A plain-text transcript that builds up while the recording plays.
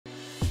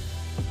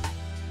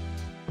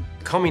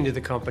coming to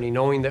the company,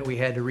 knowing that we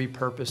had to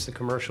repurpose the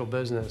commercial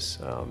business,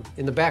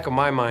 in the back of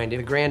my mind,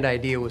 the grand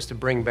idea was to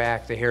bring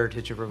back the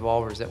heritage of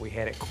revolvers that we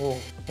had at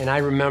Colt. And I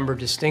remember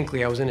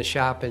distinctly, I was in a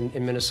shop in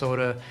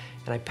Minnesota,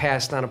 and I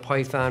passed on a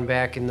Python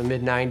back in the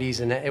mid-90s,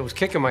 and it was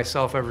kicking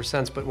myself ever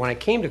since. But when I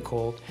came to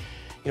Colt,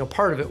 you know,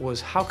 part of it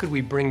was how could we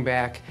bring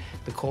back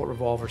the Colt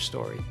revolver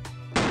story?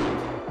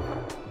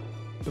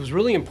 It was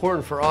really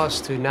important for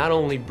us to not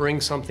only bring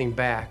something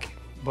back,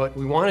 but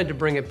we wanted to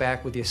bring it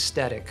back with the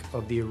aesthetic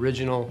of the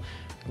original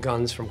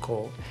guns from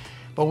Colt.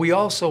 But we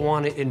also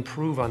wanted to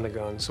improve on the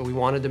guns, so we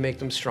wanted to make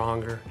them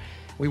stronger.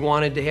 We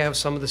wanted to have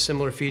some of the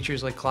similar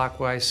features like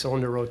clockwise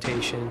cylinder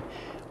rotation.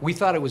 We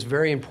thought it was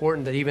very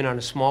important that even on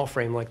a small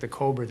frame like the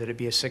Cobra, that it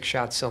be a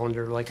 6-shot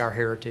cylinder like our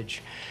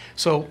heritage.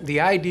 So the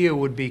idea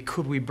would be,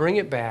 could we bring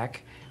it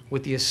back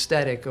with the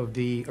aesthetic of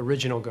the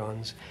original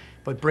guns,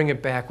 but bring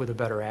it back with a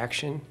better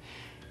action,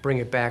 bring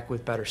it back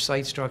with better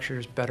sight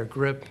structures, better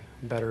grip,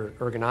 better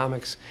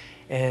ergonomics,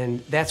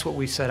 and that's what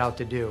we set out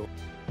to do.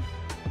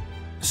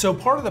 So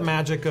part of the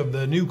magic of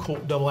the new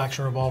Colt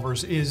double-action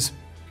revolvers is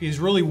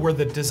really where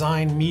the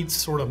design meets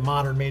sort of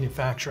modern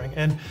manufacturing.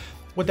 And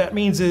what that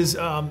means is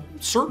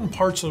certain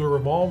parts of the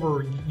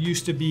revolver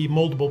used to be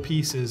moldable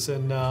pieces,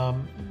 and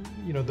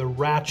you know, the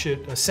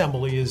ratchet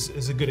assembly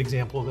is a good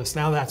example of this.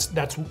 Now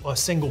that's a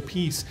single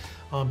piece.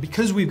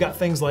 Because we've got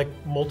things like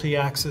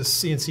multi-axis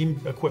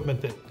CNC equipment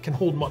that can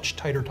hold much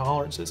tighter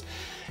tolerances.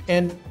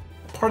 And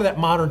part of that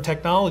modern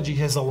technology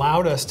has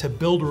allowed us to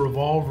build a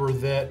revolver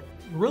that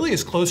really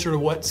is closer to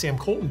what Sam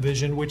Colt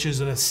envisioned, which is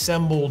an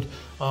assembled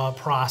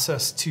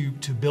process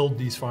to build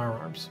these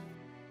firearms.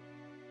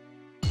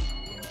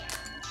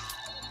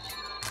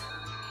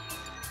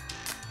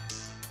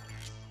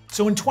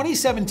 So in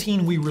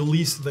 2017, we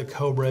released the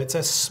Cobra. It's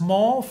a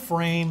small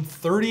frame,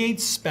 38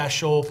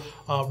 special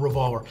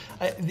revolver.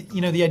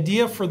 You know, the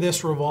idea for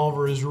this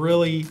revolver is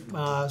really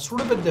sort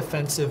of a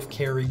defensive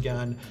carry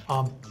gun.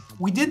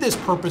 We did this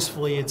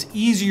purposefully. It's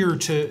easier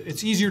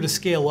to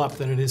scale up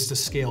than it is to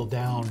scale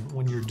down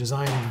when you're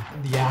designing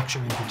the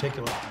action in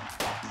particular.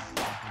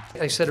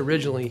 I said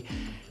originally,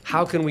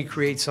 how can we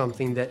create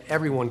something that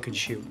everyone could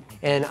shoot?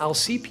 And I'll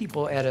see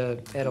people at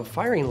a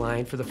firing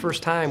line for the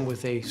first time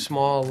with a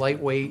small,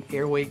 lightweight,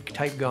 airweight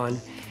type gun,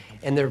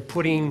 and they're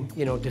putting,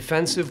 you know,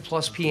 defensive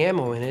plus P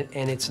ammo in it,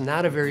 and it's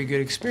not a very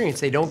good experience.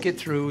 They don't get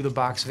through the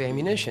box of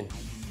ammunition.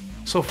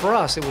 So for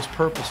us, it was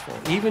purposeful.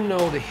 Even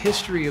though the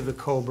history of the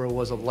Cobra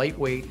was a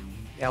lightweight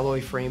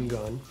alloy frame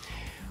gun,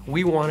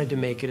 we wanted to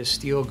make it a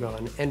steel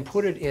gun and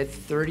put it at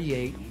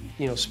 38,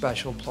 you know,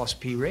 special plus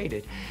P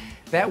rated.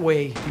 That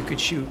way you could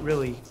shoot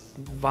really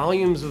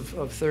volumes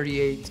of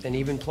 38 and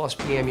even plus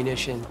P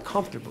ammunition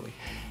comfortably.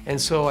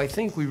 And so I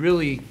think we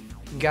really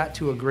got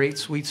to a great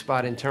sweet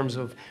spot in terms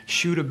of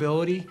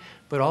shootability,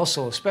 but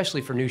also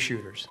especially for new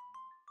shooters.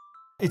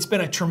 It's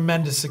been a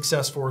tremendous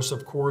success for us,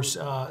 of course.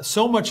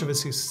 So much of a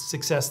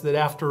success that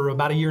after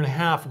about 1.5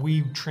 years,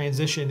 we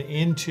transitioned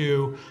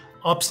into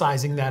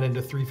upsizing that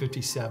into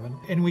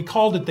 .357. And we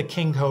called it the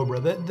King Cobra.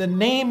 The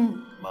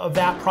name of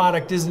that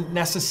product isn't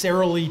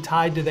necessarily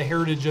tied to the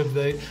heritage of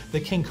the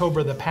King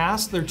Cobra of the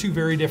past. They're two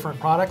very different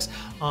products,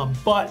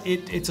 but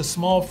it's a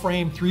small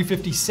frame,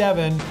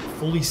 .357,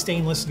 fully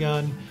stainless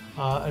gun,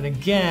 and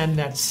again,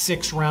 that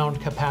 6-round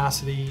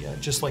capacity,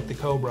 just like the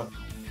Cobra.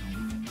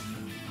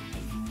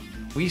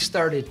 We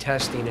started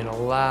testing and a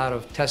lot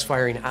of test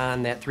firing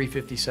on that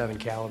 .357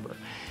 caliber.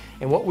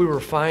 And what we were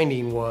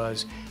finding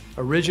was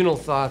original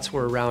thoughts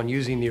were around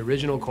using the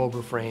original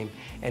Cobra frame,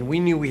 and we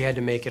knew we had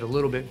to make it a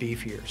little bit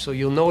beefier. So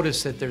you'll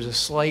notice that there's a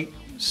slight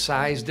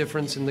size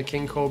difference in the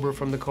King Cobra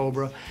from the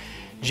Cobra.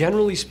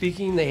 Generally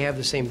speaking, they have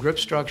the same grip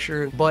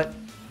structure, but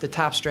the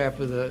top strap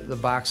of the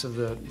box of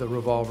the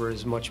revolver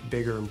is much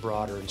bigger and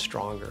broader and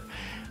stronger.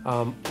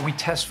 We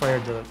test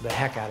fired the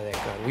heck out of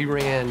that gun. We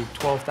ran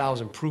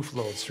 12,000 proof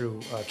loads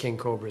through King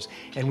Cobras,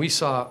 and we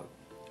saw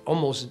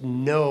almost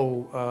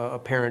no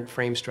apparent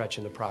frame stretch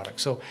in the product.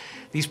 So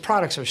these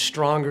products are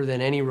stronger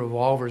than any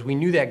revolvers. We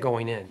knew that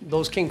going in.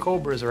 Those King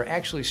Cobras are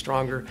actually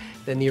stronger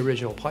than the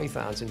original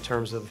Pythons in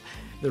terms of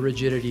the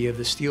rigidity of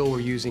the steel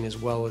we're using as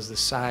well as the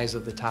size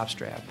of the top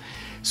strap.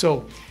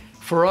 So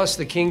for us,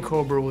 the King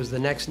Cobra was the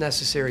next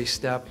necessary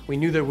step. We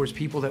knew there was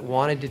people that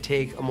wanted to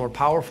take a more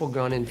powerful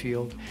gun in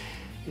field.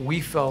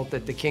 We felt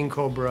that the King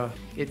Cobra,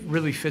 it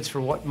really fits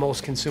for what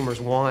most consumers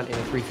want in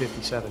a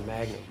 .357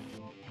 Magnum.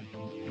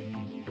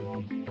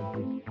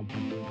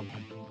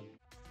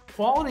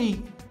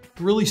 Quality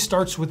really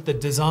starts with the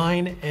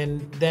design,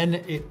 and then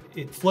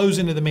it flows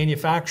into the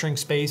manufacturing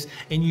space,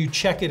 and you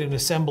check it in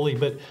assembly.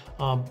 But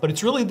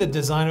it's really the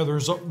design of the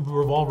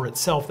revolver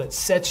itself that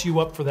sets you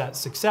up for that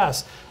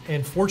success.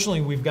 And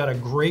fortunately, we've got a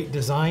great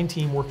design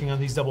team working on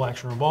these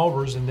double-action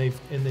revolvers, and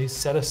they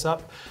set us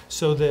up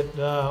so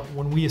that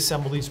when we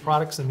assemble these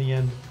products, in the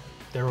end,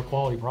 they're a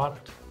quality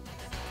product.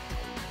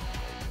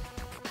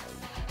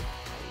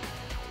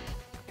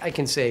 I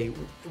can say,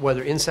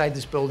 whether inside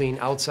this building,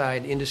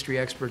 outside, industry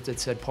experts that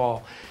said,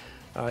 Paul,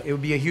 it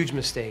would be a huge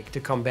mistake to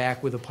come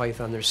back with a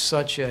Python. There's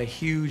such a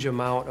huge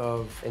amount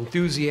of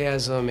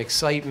enthusiasm,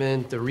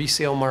 excitement. The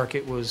resale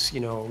market was,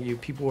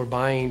 people were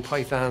buying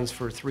Pythons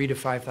for $3,000 to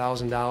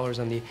 $5,000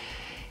 on the,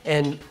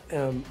 and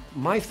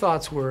my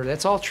thoughts were,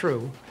 that's all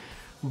true,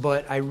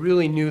 but I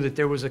really knew that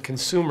there was a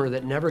consumer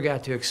that never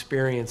got to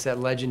experience that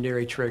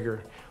legendary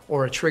trigger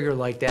or a trigger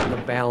like that, and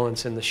the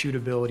balance and the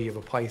shootability of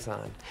a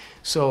Python.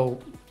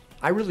 So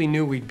I really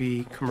knew we'd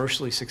be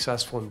commercially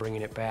successful in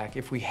bringing it back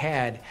if we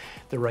had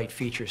the right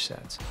feature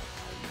sets.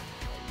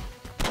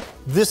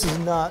 This is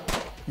not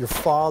your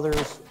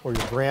father's or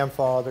your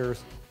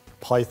grandfather's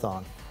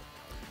Python.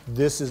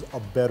 This is a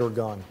better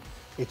gun.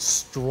 It's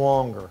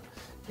stronger.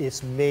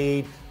 It's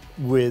made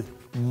with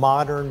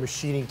modern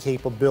machining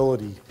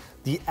capability.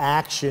 The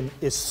action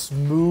is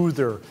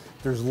smoother.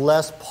 There's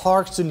less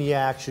parts in the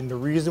action. The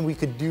reason we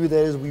could do that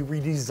is we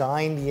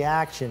redesigned the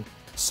action.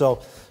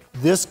 So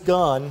this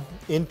gun,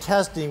 in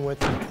testing, went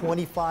through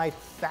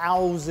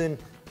 25,000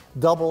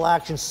 double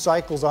action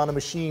cycles on a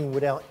machine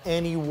without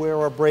any wear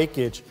or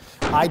breakage.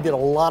 I did a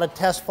lot of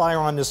test fire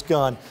on this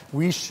gun.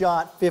 We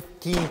shot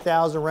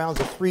 15,000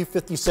 rounds of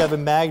 .357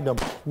 Magnum.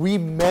 We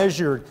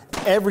measured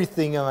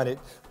everything on it,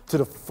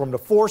 from the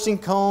forcing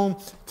cone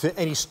to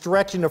any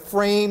stretch in the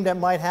frame that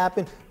might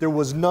happen. There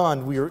was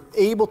none. We were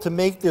able to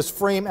make this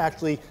frame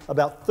actually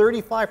about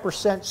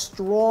 35%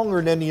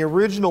 stronger than the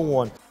original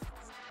one.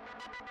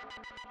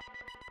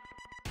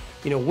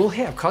 We'll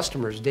have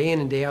customers day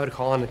in and day out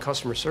call on the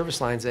customer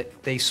service lines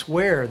that they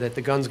swear that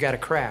the gun's got a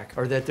crack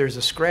or that there's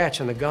a scratch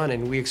on the gun,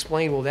 and we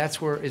explain, well,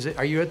 that's where,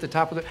 are you at the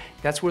top of the,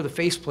 that's where the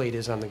faceplate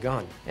is on the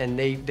gun. And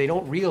they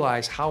don't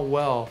realize how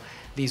well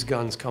these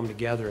guns come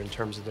together in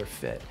terms of their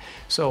fit.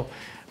 So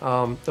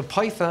the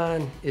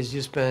Python has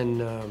just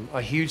been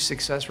a huge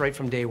success right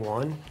from day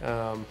one.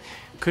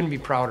 Couldn't be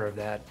prouder of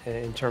that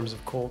in terms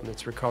of Colt and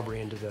its recovery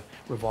into the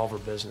revolver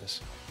business.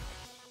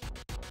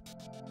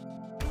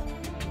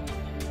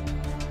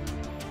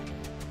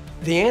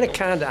 The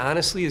Anaconda,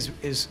 honestly, it's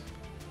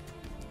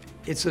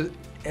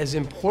as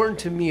important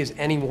to me as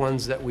any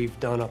ones that we've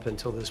done up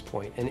until this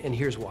point, and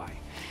here's why.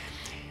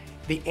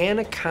 The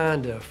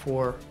Anaconda,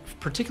 for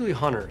particularly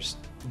hunters,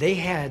 they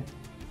had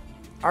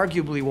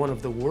arguably one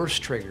of the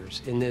worst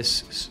triggers in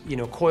this,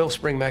 coil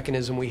spring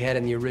mechanism we had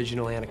in the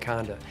original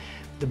Anaconda.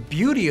 The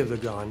beauty of the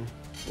gun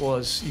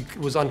was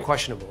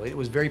unquestionable. It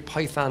was very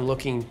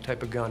Python-looking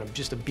type of gun,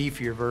 just a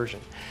beefier version.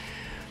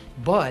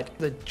 But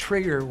the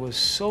trigger was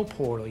so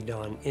poorly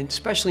done,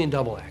 especially in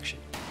double action.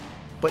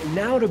 But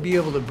now to be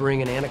able to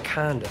bring an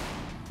Anaconda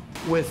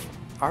with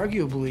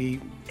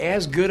arguably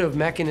as good of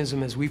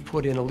mechanism as we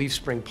put in a leaf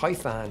spring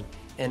Python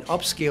and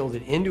upscaled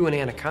it into an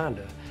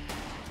Anaconda,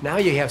 now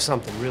you have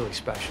something really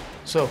special.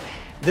 So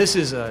this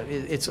is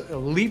it's a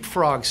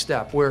leapfrog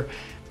step where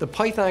the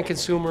Python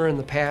consumer in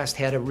the past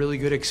had a really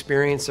good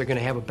experience. They're going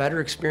to have a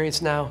better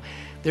experience now.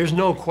 There's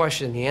no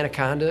question the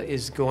Anaconda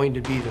is going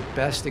to be the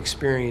best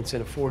experience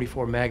in a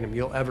 .44 Magnum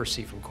you'll ever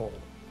see from Colt.